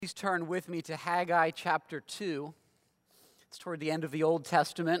Please turn with me to Haggai chapter 2. It's toward the end of the Old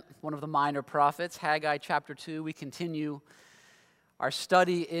Testament, one of the minor prophets. Haggai chapter 2, we continue our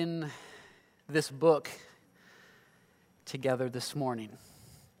study in this book together this morning.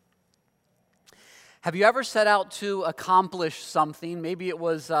 Have you ever set out to accomplish something? Maybe it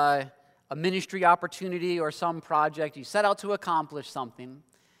was a ministry opportunity or some project. You set out to accomplish something,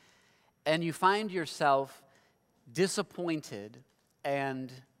 and you find yourself disappointed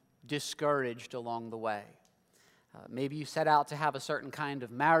and discouraged along the way. Maybe you set out to have a certain kind of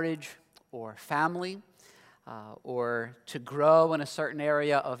marriage or family, or to grow in a certain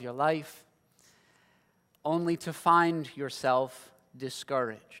area of your life, only to find yourself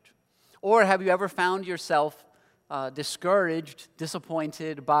discouraged. Or have you ever found yourself discouraged,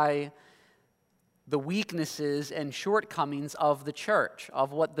 disappointed by the weaknesses and shortcomings of the church,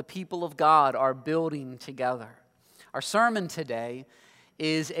 of what the people of God are building together? Our sermon today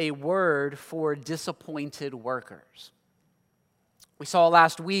is a word for disappointed workers. We saw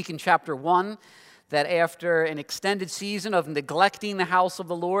last week in chapter 1 that after an extended season of neglecting the house of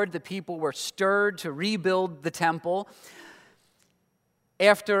the Lord, the people were stirred to rebuild the temple.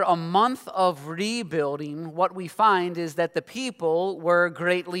 After a month of rebuilding, what we find is that the people were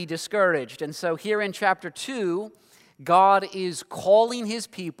greatly discouraged. And so here in chapter 2, God is calling his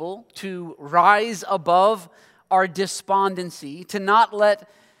people to rise above our despondency, to not let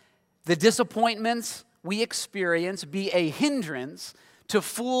the disappointments we experience be a hindrance to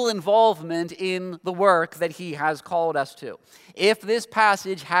full involvement in the work that he has called us to. If this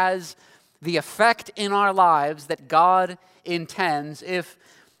passage has the effect in our lives that God intends, if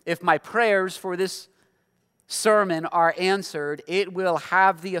my prayers for this sermon are answered, it will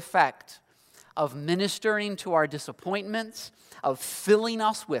have the effect of ministering to our disappointments, of filling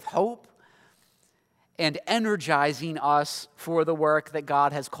us with hope, and energizing us for the work that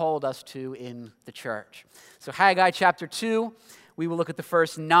God has called us to in the church. So Haggai chapter 2, we will look at the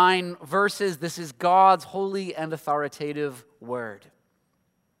first 9 verses. This is God's holy and authoritative word.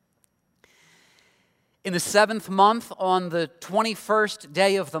 In the 7th month, on the 21st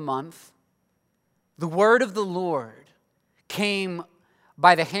day of the month, the word of the Lord came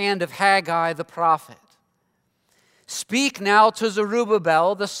by the hand of Haggai the prophet. Speak now to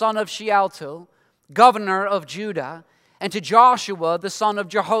Zerubbabel, the son of Shealtiel, governor of Judah, and to Joshua, the son of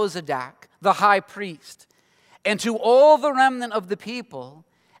Jehozadak, the high priest, and to all the remnant of the people,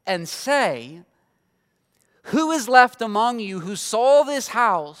 and say, who is left among you who saw this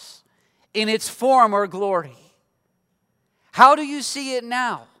house in its former glory? How do you see it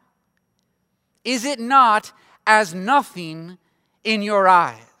now? Is it not as nothing in your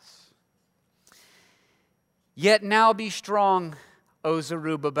eyes? Yet now be strong, O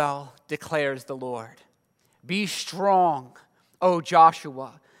Zerubbabel, declares the Lord. Be strong, O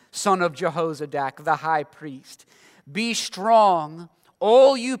Joshua, son of Jehozadak, the high priest. Be strong,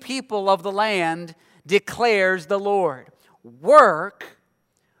 all you people of the land, declares the Lord. Work,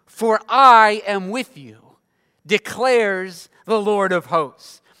 for I am with you, declares the Lord of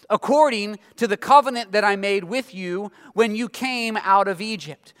hosts, according to the covenant that I made with you when you came out of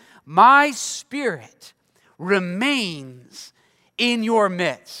Egypt. My spirit remains in your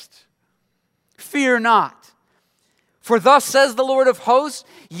midst. Fear not. For thus says the Lord of hosts,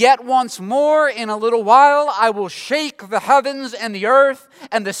 yet once more in a little while I will shake the heavens and the earth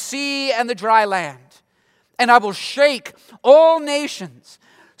and the sea and the dry land. And I will shake all nations,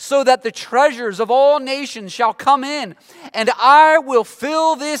 so that the treasures of all nations shall come in, and I will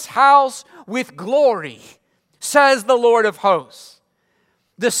fill this house with glory, says the Lord of hosts.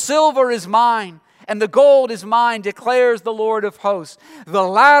 The silver is mine, and the gold is mine, declares the Lord of hosts. The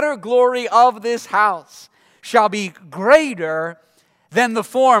latter glory of this house shall be greater than the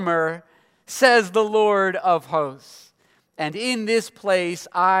former, says the Lord of hosts. And in this place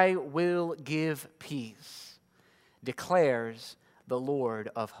I will give peace, declares the Lord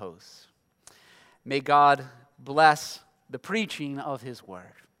of hosts. May God bless the preaching of his word.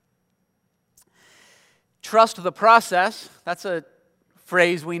 Trust the process. That's a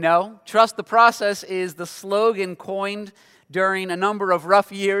phrase we know. Trust the process is the slogan coined during a number of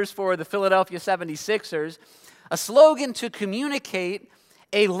rough years for the Philadelphia 76ers, a slogan to communicate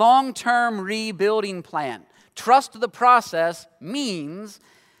a long-term rebuilding plan. Trust the process means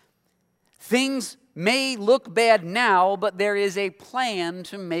things may look bad now, but there is a plan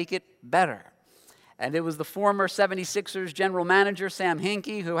to make it better. And it was the former 76ers general manager, Sam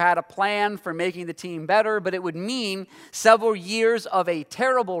Hinkie, who had a plan for making the team better, but it would mean several years of a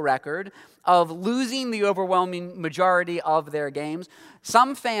terrible record, of losing the overwhelming majority of their games.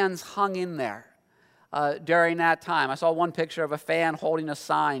 Some fans hung in there. during that time. I saw one picture of a fan holding a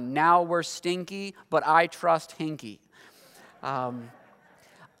sign, "Now we're stinky, but I trust Hinky."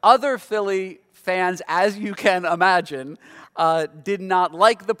 Other Philly fans, as you can imagine, did not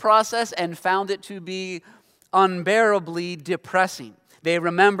like the process and found it to be unbearably depressing. They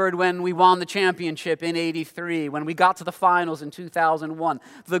remembered when we won the championship in '83, when we got to the finals in 2001,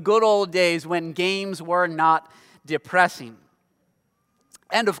 the good old days when games were not depressing.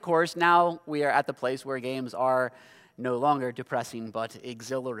 And of course, now we are at the place where games are no longer depressing but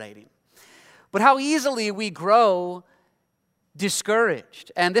exhilarating. But how easily we grow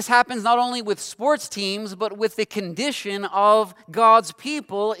discouraged. And this happens not only with sports teams, but with the condition of God's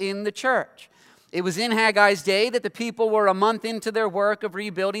people in the church. It was in Haggai's day that the people were a month into their work of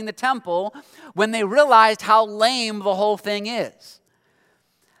rebuilding the temple when they realized how lame the whole thing is.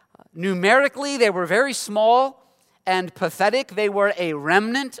 Numerically, they were very small and pathetic. They were a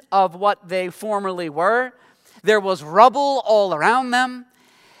remnant of what they formerly were. There was rubble all around them,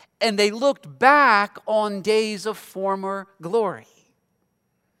 and they looked back on days of former glory.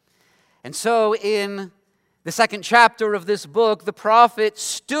 And so in the second chapter of this book, the prophet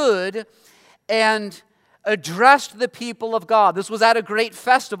stood and addressed the people of God. This was at a great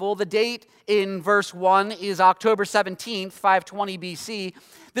festival. The date in verse 1 is October 17th, 520 BC.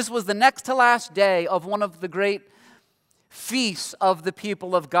 This was the next to last day of one of the great feasts of the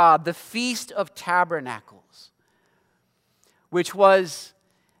people of God, the Feast of Tabernacles, which was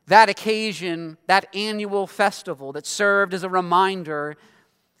that occasion, that annual festival that served as a reminder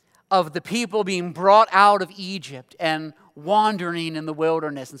of the people being brought out of Egypt and wandering in the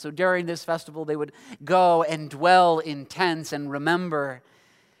wilderness. And so during this festival, they would go and dwell in tents and remember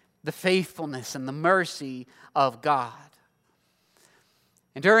the faithfulness and the mercy of God.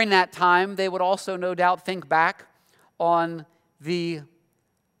 And during that time, they would also no doubt think back on the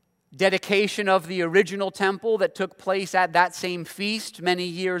dedication of the original temple that took place at that same feast many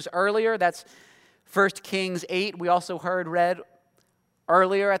years earlier. That's 1 Kings 8. We also heard read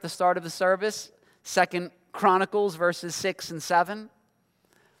earlier at the start of the service, 2 Chronicles verses 6 and 7.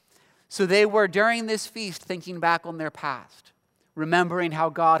 So they were during this feast thinking back on their past, remembering how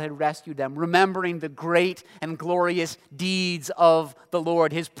God had rescued them, remembering the great and glorious deeds of the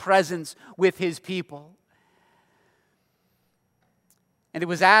Lord, His presence with His people. And it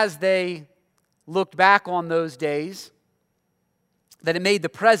was as they looked back on those days that it made the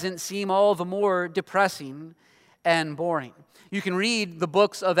present seem all the more depressing and boring. You can read the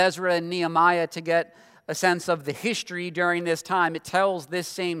books of Ezra and Nehemiah to get a sense of the history during this time. It tells this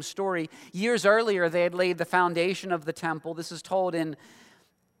same story. Years earlier, they had laid the foundation of the temple. This is told in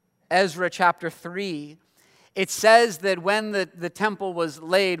Ezra chapter 3. It says that when the temple was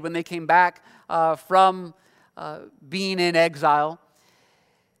laid, when they came back from being in exile,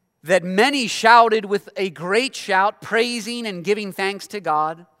 that many shouted with a great shout, praising and giving thanks to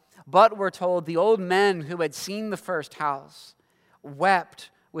God. But we're told the old men who had seen the first house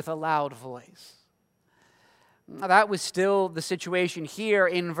wept with a loud voice. Now, that was still the situation here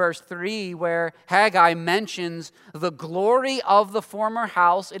in verse 3, where Haggai mentions the glory of the former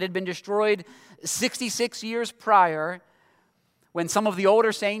house. It had been destroyed 66 years prior, when some of the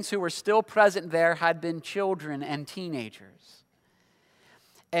older saints who were still present there had been children and teenagers.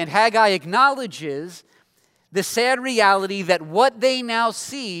 And Haggai acknowledges the sad reality that what they now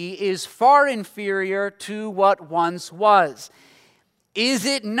see is far inferior to what once was. Is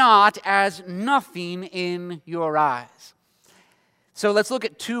it not as nothing in your eyes? So let's look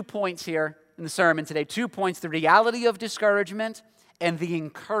at 2 points here in the sermon today. 2 points: the reality of discouragement and the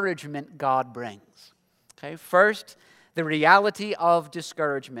encouragement God brings. Okay, first, the reality of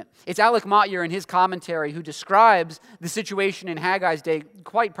discouragement. It's Alec Motyer in his commentary who describes the situation in Haggai's day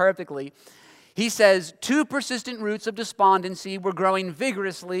quite perfectly. He says, 2 persistent roots of despondency were growing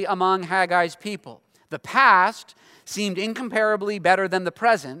vigorously among Haggai's people. The past seemed incomparably better than the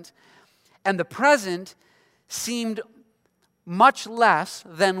present, and the present seemed much less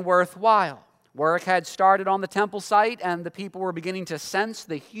than worthwhile. Work had started on the temple site, and the people were beginning to sense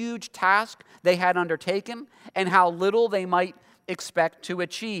the huge task they had undertaken and how little they might expect to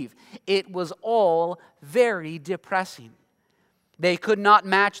achieve. It was all very depressing. They could not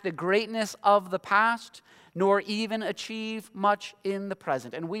match the greatness of the past, nor even achieve much in the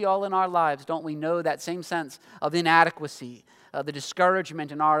present. And we all in our lives, don't we know that same sense of inadequacy, the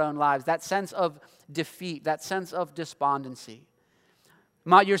discouragement in our own lives, that sense of defeat, that sense of despondency.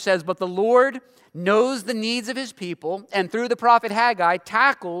 Motyer says, but the Lord knows the needs of His people, and through the prophet Haggai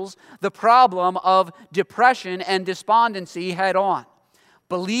tackles the problem of depression and despondency head on.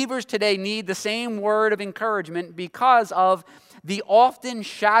 Believers today need the same word of encouragement because of the often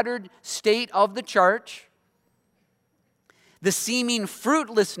shattered state of the church, the seeming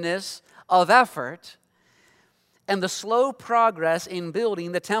fruitlessness of effort, and the slow progress in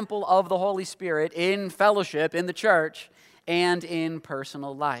building the temple of the Holy Spirit in fellowship, in the church, and in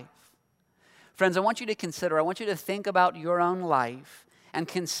personal life. Friends, I want you to think about your own life and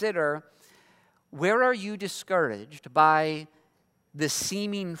consider, where are you discouraged by the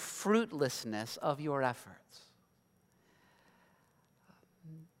seeming fruitlessness of your efforts?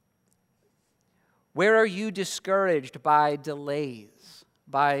 Where are you discouraged by delays,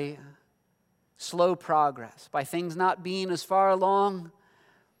 by slow progress, by things not being as far along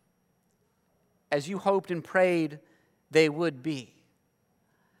as you hoped and prayed they would be?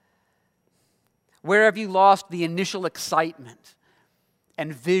 Where have you lost the initial excitement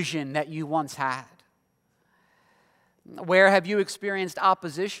and vision that you once had? Where have you experienced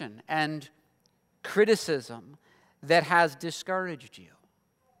opposition and criticism that has discouraged you?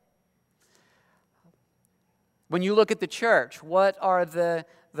 When you look at the church, what are the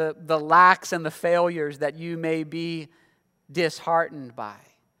lacks and the failures that you may be disheartened by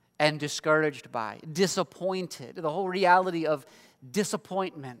and discouraged by, disappointed? The whole reality of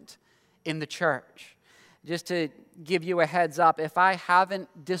disappointment in the church. Just to give you a heads up, if I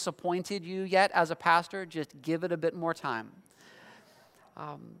haven't disappointed you yet as a pastor, just give it a bit more time.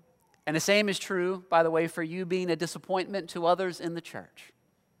 And the same is true, by the way, for you being a disappointment to others in the church.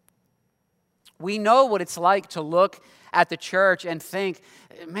 We know what it's like to look at the church and think,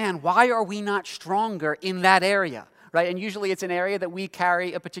 man, why are we not stronger in that area, right? And usually it's an area that we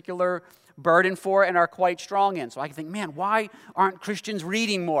carry a particular burden for and are quite strong in. So I can think, man, why aren't Christians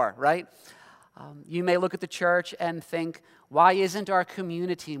reading more, right? You may look at the church and think, why isn't our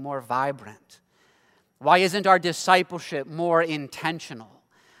community more vibrant? Why isn't our discipleship more intentional?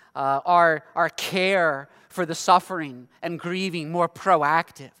 Our care for the suffering and grieving more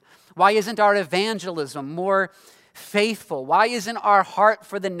proactive? Why isn't our evangelism more faithful? Why isn't our heart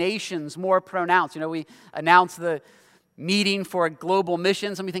for the nations more pronounced? You know, we announced the meeting for global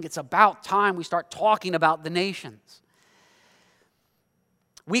missions, and we think it's about time we start talking about the nations.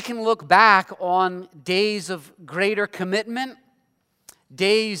 We can look back on days of greater commitment,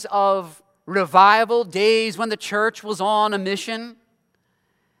 days of revival, days when the church was on a mission.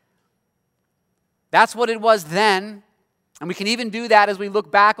 That's what it was then. And we can even do that as we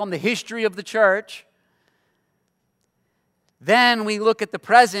look back on the history of the church. Then we look at the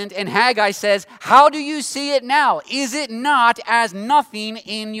present, and Haggai says, how do you see it now? Is it not as nothing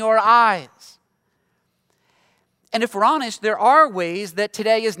in your eyes? And if we're honest, there are ways that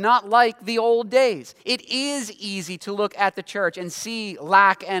today is not like the old days. It is easy to look at the church and see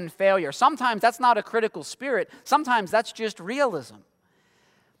lack and failure. Sometimes that's not a critical spirit. Sometimes that's just realism.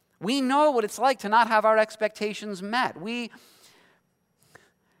 We know what it's like to not have our expectations met. We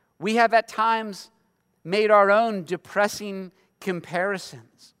have at times made our own depressing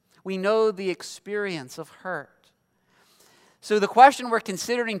comparisons. We know the experience of hurt. So the question we're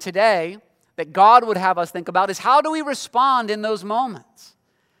considering today that God would have us think about is, how do we respond in those moments?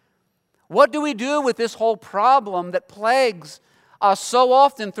 What do we do with this whole problem that plagues us so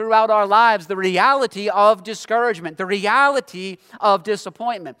often throughout our lives, the reality of discouragement, the reality of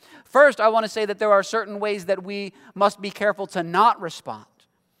disappointment? First, I want to say that there are certain ways that we must be careful to not respond.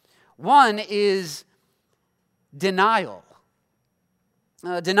 One is denial.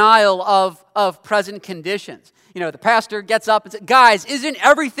 Denial of present conditions. You know, the pastor gets up and says, guys, isn't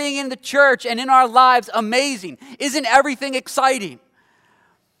everything in the church and in our lives amazing? Isn't everything exciting?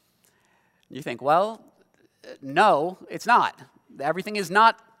 You think, well, no, it's not. Everything is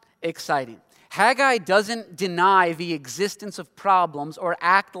not exciting. Haggai doesn't deny the existence of problems or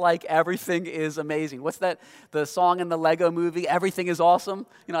act like everything is amazing. What's that? The song in the Lego movie, Everything is Awesome?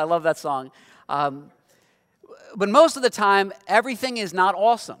 You know, I love that song. But most of the time, everything is not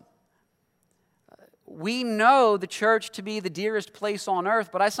awesome. We know the church to be the dearest place on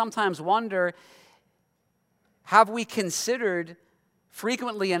earth, but I sometimes wonder, have we considered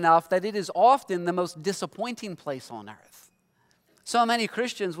frequently enough that it is often the most disappointing place on earth? So many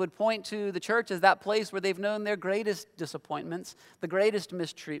Christians would point to the church as that place where they've known their greatest disappointments, the greatest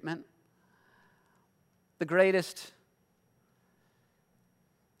mistreatment, the greatest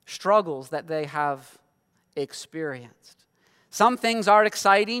struggles that they have experienced. Some things are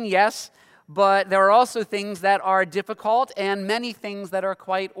exciting, yes, but there are also things that are difficult and many things that are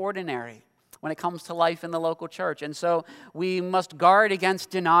quite ordinary when it comes to life in the local church. And so we must guard against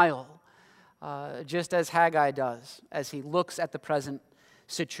denial, just as Haggai does as he looks at the present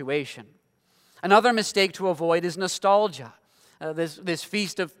situation. Another mistake to avoid is nostalgia. This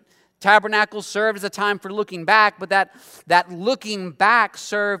Feast of Tabernacles served as a time for looking back, but that looking back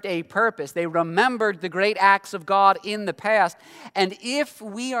served a purpose. They remembered the great acts of God in the past. And if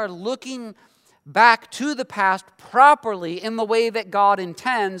we are looking back to the past properly in the way that God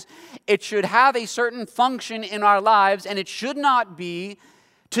intends, it should have a certain function in our lives, and it should not be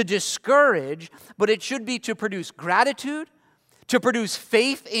to discourage, but it should be to produce gratitude, to produce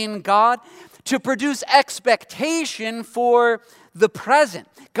faith in God, to produce expectation for the present.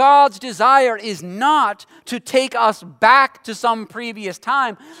 God's desire is not to take us back to some previous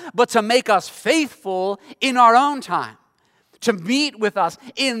time, but to make us faithful in our own time, to meet with us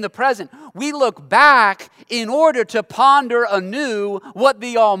in the present. We look back in order to ponder anew what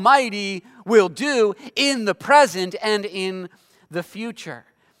the Almighty will do in the present and in the future.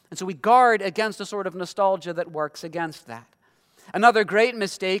 And so we guard against a sort of nostalgia that works against that. Another great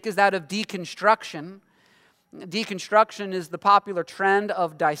mistake is that of deconstruction. Deconstruction is the popular trend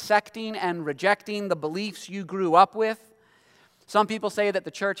of dissecting and rejecting the beliefs you grew up with. Some people say that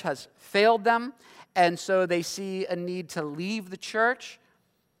the church has failed them, and so they see a need to leave the church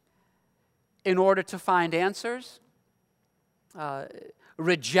in order to find answers.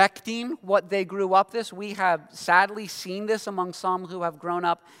 Rejecting what they grew up with. We have sadly seen this among some who have grown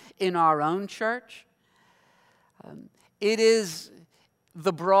up in our own church. It is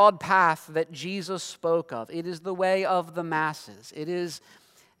the broad path that Jesus spoke of. It is the way of the masses. It is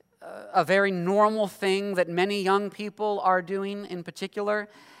a very normal thing that many young people are doing in particular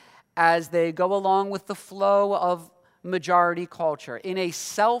as they go along with the flow of majority culture. In a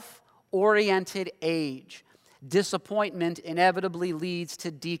self-oriented age, disappointment inevitably leads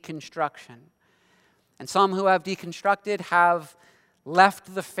to deconstruction. And some who have deconstructed have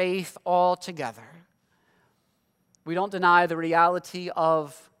left the faith altogether. We don't deny the reality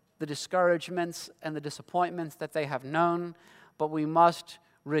of the discouragements and the disappointments that they have known, but we must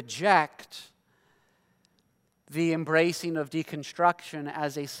reject the embracing of deconstruction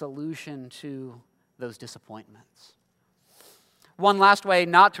as a solution to those disappointments. One last way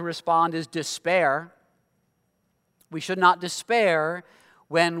not to respond is despair. We should not despair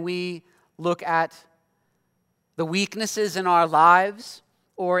when we look at the weaknesses in our lives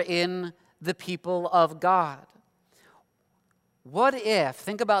or in the people of God. What if,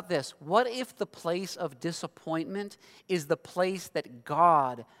 think about this, what if the place of disappointment is the place that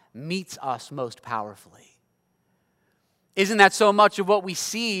God meets us most powerfully? Isn't that so much of what we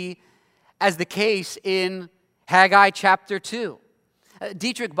see as the case in Haggai chapter 2?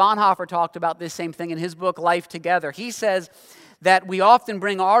 Dietrich Bonhoeffer talked about this same thing in his book, Life Together. He says that we often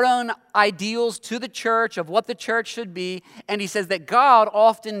bring our own ideals to the church of what the church should be, and he says that God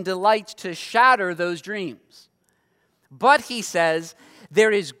often delights to shatter those dreams. But he says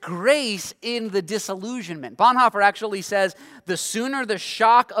there is grace in the disillusionment. Bonhoeffer actually says the sooner the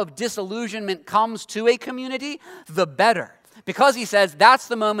shock of disillusionment comes to a community, the better. Because he says that's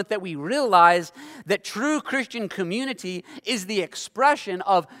the moment that we realize that true Christian community is the expression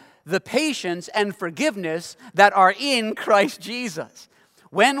of the patience and forgiveness that are in Christ Jesus.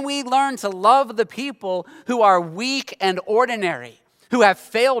 When we learn to love the people who are weak and ordinary, who have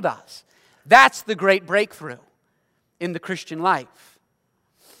failed us, that's the great breakthrough in the Christian life.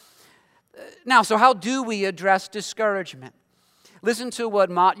 Now, so how do we address discouragement? Listen to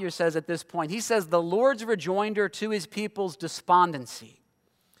what Mellinger says at this point. He says, the Lord's rejoinder to his people's despondency.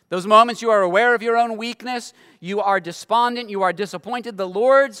 Those moments you are aware of your own weakness, you are despondent, you are disappointed. The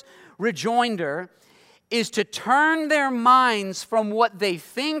Lord's rejoinder is to turn their minds from what they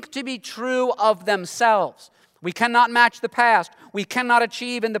think to be true of themselves. We cannot match the past. We cannot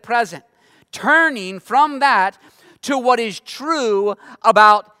achieve in the present. Turning from that to what is true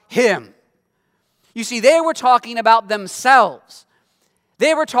about Him. You see, they were talking about themselves.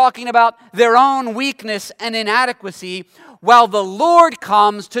 They were talking about their own weakness and inadequacy, while the Lord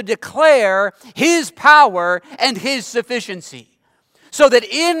comes to declare His power and His sufficiency. So that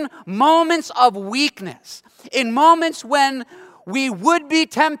in moments of weakness, in moments when we would be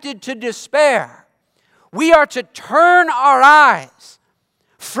tempted to despair, we are to turn our eyes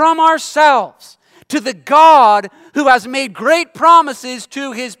from ourselves to the God who has made great promises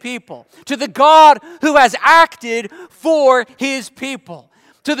to His people, to the God who has acted for His people,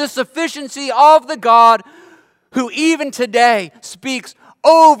 to the sufficiency of the God who even today speaks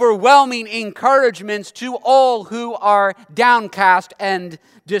overwhelming encouragements to all who are downcast and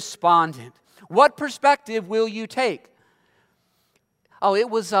despondent. What perspective will you take? Oh, it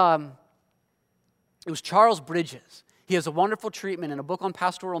was Charles Bridges. He has a wonderful treatment in a book on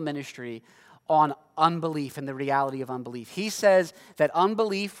pastoral ministry on unbelief and the reality of unbelief. He says that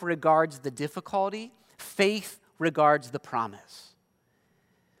unbelief regards the difficulty, faith regards the promise.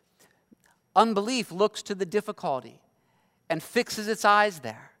 Unbelief looks to the difficulty and fixes its eyes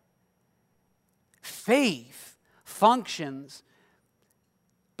there. Faith functions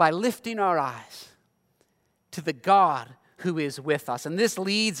by lifting our eyes to the God who is with us. And this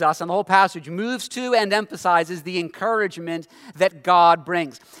leads us, and the whole passage moves to and emphasizes the encouragement that God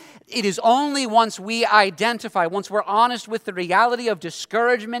brings. It is only once we identify, once we're honest with the reality of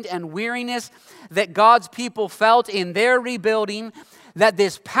discouragement and weariness that God's people felt in their rebuilding, that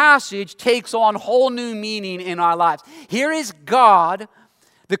this passage takes on whole new meaning in our lives. Here is God,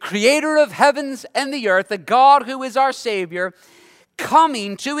 the creator of heavens and the earth, the God who is our Savior,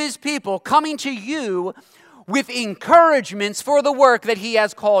 coming to his people, coming to you with encouragements for the work that he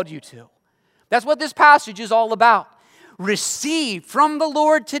has called you to. That's what this passage is all about. Receive from the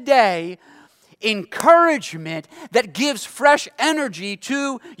Lord today encouragement that gives fresh energy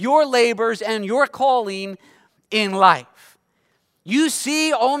to your labors and your calling in life. You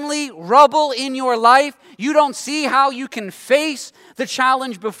see only rubble in your life. You don't see how you can face the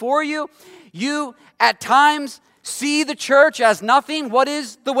challenge before you. You, at times, see the church as nothing. What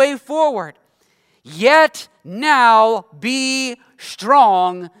is the way forward? Yet now be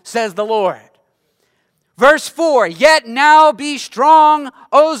strong, says the Lord. Verse 4, yet now be strong,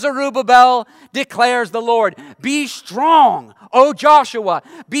 O Zerubbabel, declares the Lord. Be strong, O Joshua,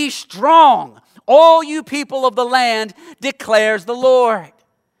 be strong, all you people of the land, declares the Lord.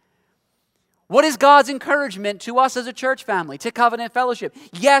 What is God's encouragement to us as a church family, to Covenant Fellowship?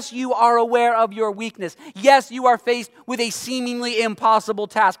 Yes, you are aware of your weakness. Yes, you are faced with a seemingly impossible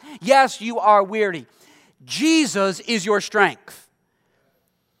task. Yes, you are weary. Jesus is your strength.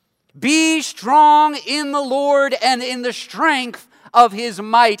 Be strong in the Lord and in the strength of his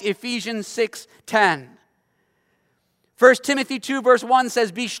might, Ephesians 6:10. 1 Timothy 2 verse 1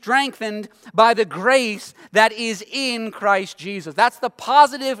 says, be strengthened by the grace that is in Christ Jesus. That's the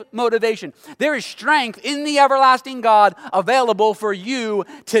positive motivation. There is strength in the everlasting God available for you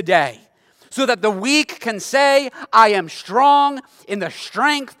today, so that the weak can say, I am strong in the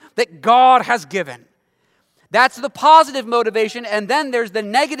strength that God has given. That's the positive motivation, and then there's the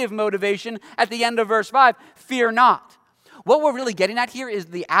negative motivation at the end of verse 5, fear not. What we're really getting at here is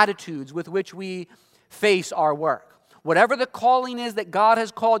the attitudes with which we face our work. Whatever the calling is that God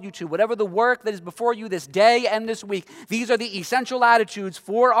has called you to, whatever the work that is before you this day and this week, these are the essential attitudes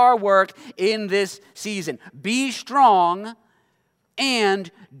for our work in this season. Be strong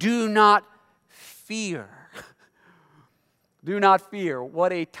and do not fear. Do not fear.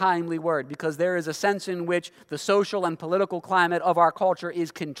 What a timely word, because there is a sense in which the social and political climate of our culture is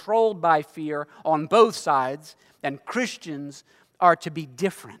controlled by fear on both sides, and Christians are to be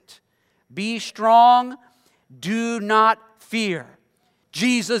different. Be strong, do not fear.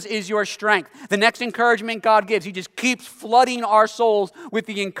 Jesus is your strength. The next encouragement God gives, he just keeps flooding our souls with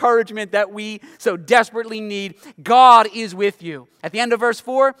the encouragement that we so desperately need. God is with you. At the end of verse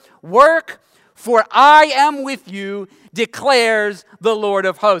 4, work, for I am with you, declares the Lord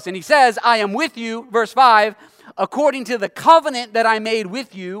of hosts. And he says, I am with you, verse 5, according to the covenant that I made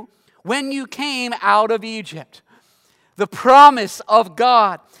with you when you came out of Egypt. The promise of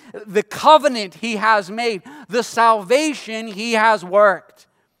God, the covenant he has made, the salvation he has worked.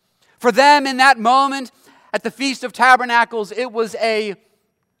 For them in that moment at the Feast of Tabernacles, it was a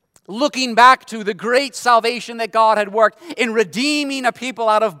looking back to the great salvation that God had worked in redeeming a people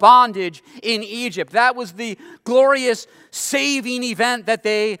out of bondage in Egypt. That was the glorious saving event that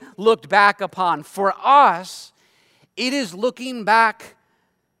they looked back upon. For us, it is looking back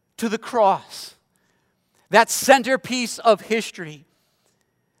to the cross, that centerpiece of history,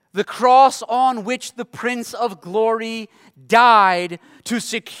 the cross on which the Prince of Glory died to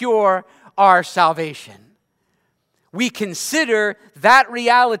secure our salvation. We consider that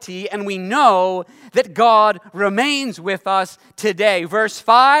reality and we know that God remains with us today. Verse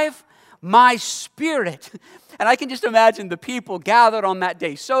 5, my spirit. And I can just imagine the people gathered on that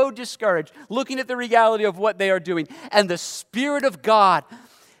day, so discouraged, looking at the reality of what they are doing, and the Spirit of God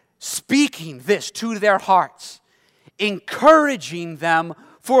speaking this to their hearts, encouraging them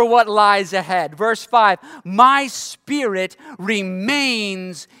for what lies ahead. Verse 5, my spirit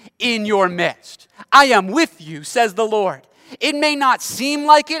remains in your midst. I am with you, says the Lord. It may not seem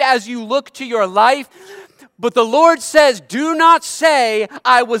like it as you look to your life, but the Lord says, do not say,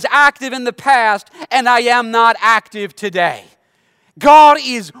 I was active in the past and I am not active today. God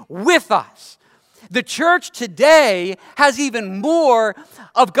is with us. The church today has even more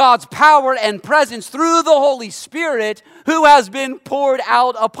of God's power and presence through the Holy Spirit who has been poured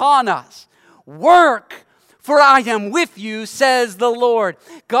out upon us. Work, for I am with you, says the Lord.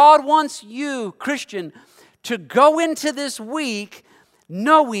 God wants you, Christian, to go into this week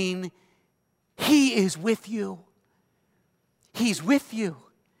knowing He is with you. He's with you.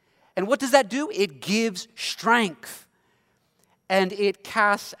 And what does that do? It gives strength. And it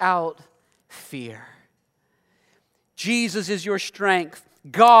casts out fear. Jesus is your strength.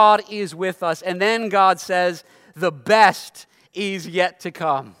 God is with us. And then God says, the best is yet to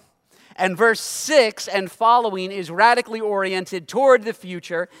come. And verse 6 and following is radically oriented toward the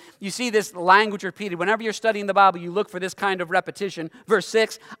future. You see this language repeated. Whenever you're studying the Bible, you look for this kind of repetition. Verse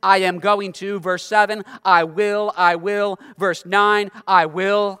 6, I am going to. Verse 7, I will, I will. Verse 9, I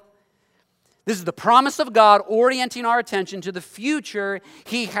will. This is the promise of God orienting our attention to the future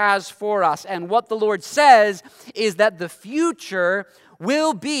He has for us. And what the Lord says is that the future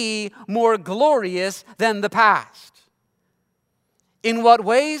will be more glorious than the past. In what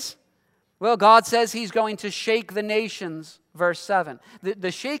ways? Well, God says He's going to shake the nations, verse 7.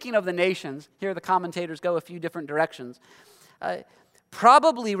 The shaking of the nations, here the commentators go a few different directions,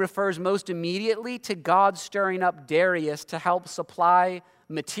 probably refers most immediately to God stirring up Darius to help supply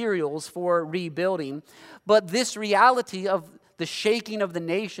materials for rebuilding. But this reality of the shaking of the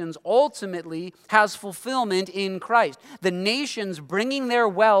nations ultimately has fulfillment in Christ. The nations bringing their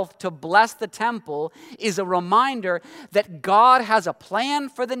wealth to bless the temple is a reminder that God has a plan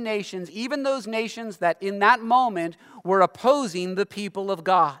for the nations, even those nations that in that moment were opposing the people of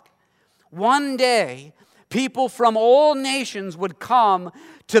God. One day, people from all nations would come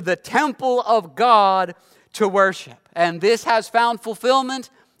to the temple of God to worship. And this has found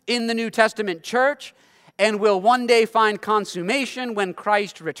fulfillment in the New Testament church, and will one day find consummation when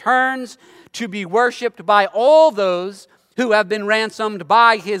Christ returns to be worshiped by all those who have been ransomed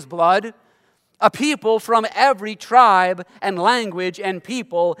by His blood, a people from every tribe and language and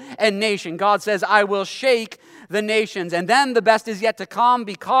people and nation. God says, I will shake the nations. And then the best is yet to come,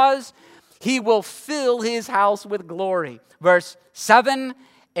 because He will fill His house with glory. Verse 7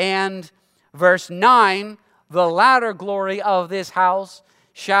 and verse 9, the latter glory of this house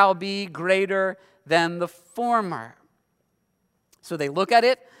shall be greater than the former. So they look at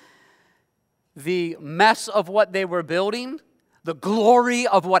it, the mess of what they were building, the glory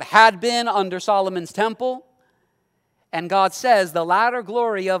of what had been under Solomon's temple, and God says, the latter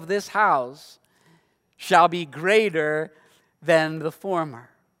glory of this house shall be greater than the former.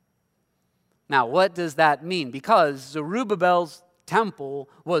 Now, what does that mean? Because Zerubbabel's temple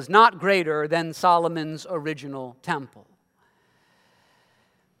was not greater than Solomon's original temple.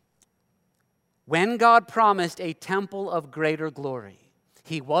 When God promised a temple of greater glory,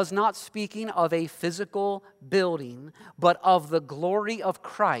 He was not speaking of a physical building, but of the glory of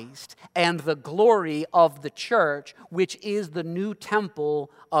Christ and the glory of the church, which is the new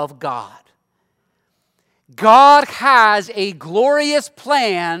temple of God. God has a glorious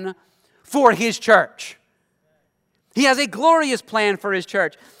plan for His church. He has a glorious plan for His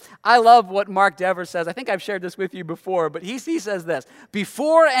church. I love what Mark Dever says. I think I've shared this with you before, but he says this: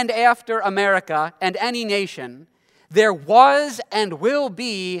 before and after America and any nation, there was and will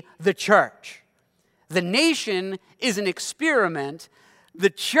be the church. The nation is an experiment. The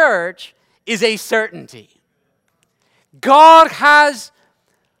church is a certainty. God has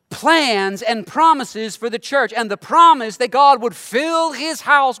plans and promises for the church. And the promise that God would fill His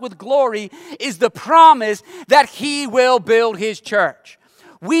house with glory is the promise that He will build His church.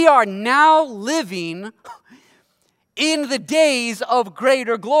 We are now living in the days of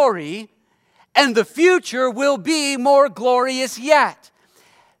greater glory, and the future will be more glorious yet.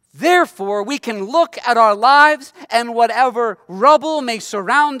 Therefore, we can look at our lives and whatever rubble may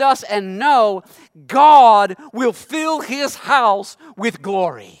surround us and know God will fill His house with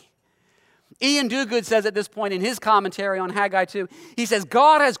glory. Ian Duguid says at this point in his commentary on Haggai 2, he says,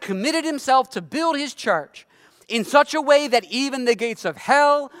 God has committed Himself to build His church in such a way that even the gates of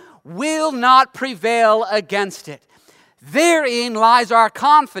hell will not prevail against it. Therein lies our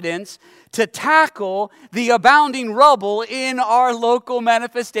confidence to tackle the abounding rubble in our local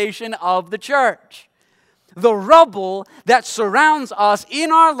manifestation of the church. The rubble that surrounds us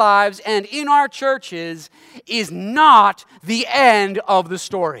in our lives and in our churches is not the end of the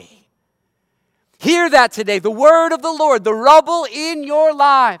story. Hear that today, the word of the Lord, the rubble in your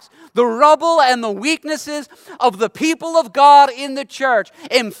lives, the rubble and the weaknesses of the people of God in the church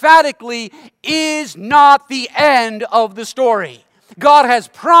emphatically is not the end of the story. God has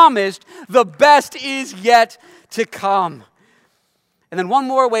promised the best is yet to come. And then one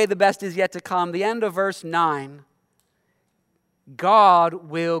more way the best is yet to come, the end of verse 9. God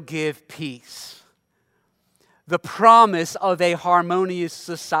will give peace. The promise of a harmonious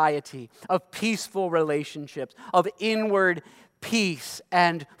society, of peaceful relationships, of inward peace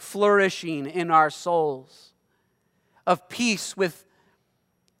and flourishing in our souls, of peace with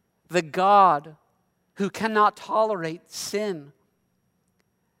the God who cannot tolerate sin.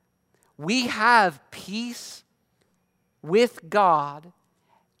 We have peace with God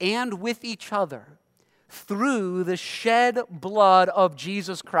and with each other through the shed blood of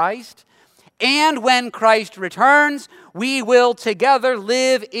Jesus Christ. And when Christ returns, we will together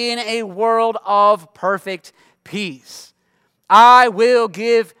live in a world of perfect peace. I will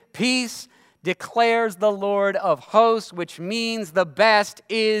give peace, declares the Lord of hosts, which means the best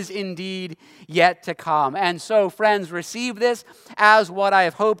is indeed yet to come. And so, friends, receive this as what I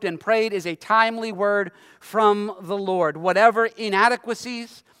have hoped and prayed is a timely word from the Lord. Whatever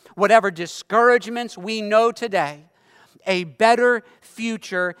inadequacies, whatever discouragements we know today, a better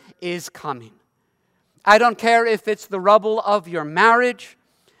future is coming. I don't care if it's the rubble of your marriage,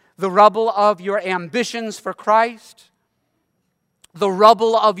 the rubble of your ambitions for Christ, the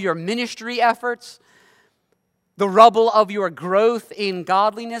rubble of your ministry efforts, the rubble of your growth in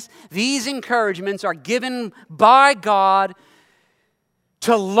godliness. These encouragements are given by God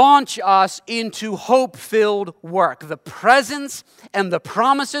to launch us into hope-filled work. The presence and the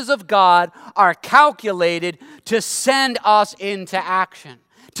promises of God are calculated to send us into action,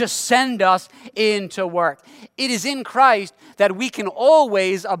 to send us into work. It is in Christ that we can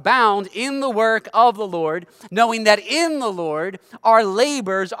always abound in the work of the Lord, knowing that in the Lord our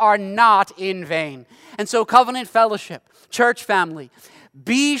labors are not in vain. And so, Covenant Fellowship, church family,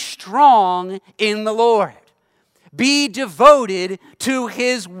 be strong in the Lord. Be devoted to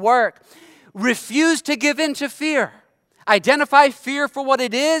His work. Refuse to give in to fear. Identify fear for what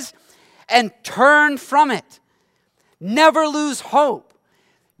it is and turn from it. Never lose hope.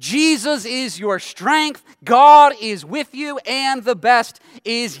 Jesus is your strength. God is with you, and the best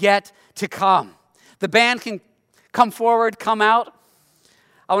is yet to come. The band can come forward, come out.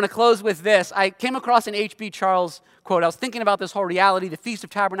 I want to close with this. I came across an H.B. Charles quote. I was thinking about this whole reality, the Feast of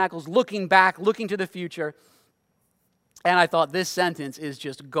Tabernacles, looking back, looking to the future. And I thought this sentence is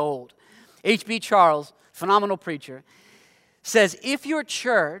just gold. H.B. Charles, phenomenal preacher, says, if your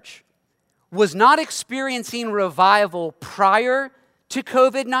church was not experiencing revival prior to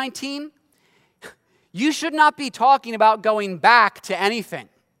COVID-19, you should not be talking about going back to anything.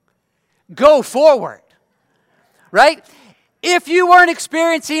 Go forward, right? If you weren't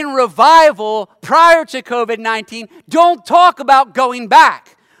experiencing revival prior to COVID-19, don't talk about going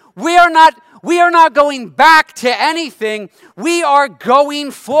back. We are not going back to anything. We are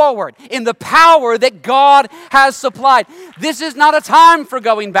going forward in the power that God has supplied. This is not a time for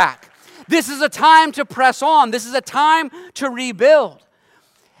going back. This is a time to press on. This is a time to rebuild.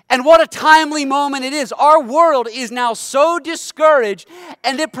 And what a timely moment it is. Our world is now so discouraged,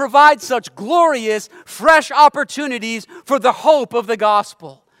 and it provides such glorious, fresh opportunities for the hope of the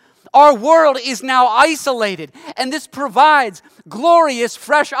gospel. Our world is now isolated, and this provides glorious,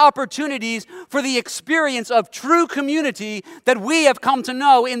 fresh opportunities for the experience of true community that we have come to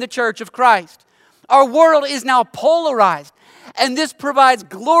know in the Church of Christ. Our world is now polarized, and this provides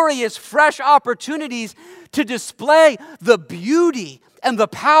glorious, fresh opportunities to display the beauty and the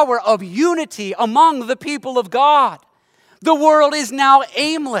power of unity among the people of God. The world is now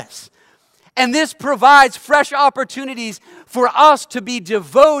aimless. And this provides fresh opportunities for us to be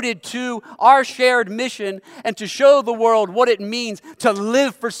devoted to our shared mission and to show the world what it means to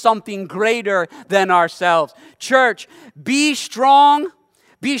live for something greater than ourselves. Church, be strong.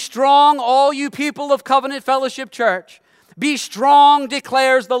 Be strong, all you people of Covenant Fellowship Church. Be strong,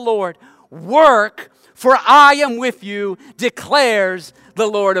 declares the Lord. Work, for I am with you, declares the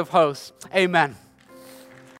Lord of hosts. Amen.